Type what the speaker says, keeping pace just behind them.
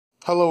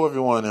Hello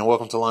everyone and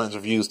welcome to Lion's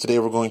Reviews. Today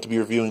we're going to be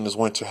reviewing this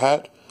winter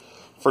hat.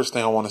 First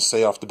thing I want to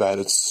say off the bat,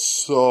 it's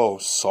so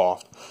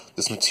soft.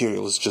 This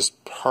material is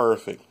just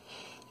perfect.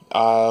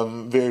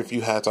 Very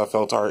few hats I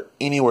felt are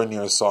anywhere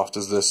near as soft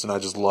as this, and I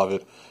just love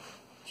it.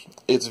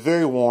 It's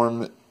very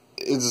warm.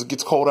 It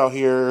gets cold out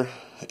here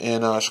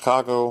in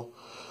Chicago,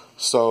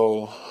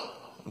 so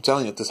I'm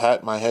telling you, this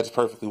hat, my head's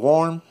perfectly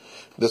warm.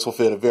 This will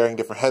fit a varying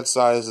different head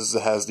sizes.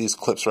 It has these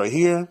clips right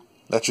here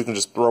that you can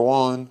just throw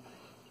on,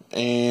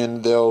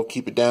 and they'll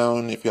keep it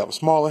down. If you have a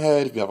smaller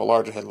head, if you have a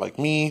larger head like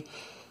me,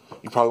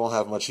 you probably won't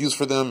have much use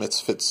for them. It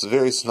fits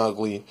very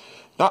snugly,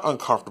 not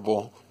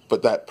uncomfortable,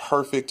 but that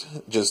perfect,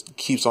 just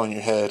keeps on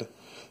your head.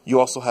 You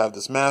also have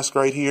this mask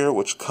right here,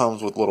 which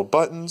comes with little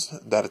buttons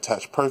that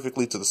attach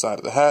perfectly to the side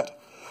of the hat,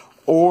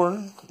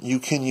 or you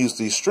can use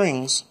these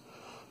strings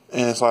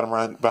and slide them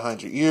right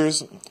behind your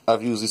ears.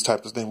 I've used these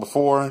types of things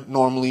before.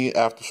 Normally,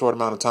 after a short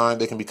amount of time,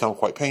 they can become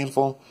quite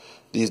painful.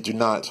 These do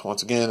not.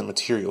 Once again, the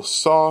material is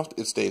soft.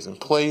 It stays in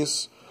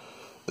place.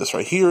 This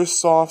right here is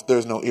soft.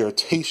 There's no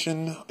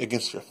irritation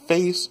against your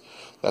face.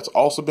 That's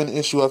also been an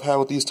issue I've had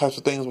with these types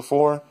of things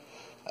before.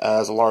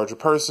 As a larger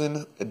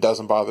person, it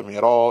doesn't bother me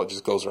at all. It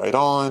just goes right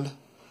on.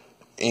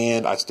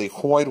 And I stay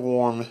quite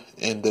warm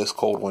in this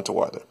cold winter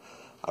weather.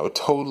 I would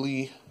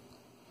totally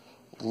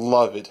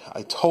love it.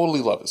 I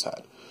totally love this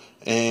hat.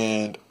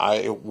 And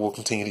I will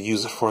continue to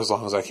use it for as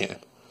long as I can.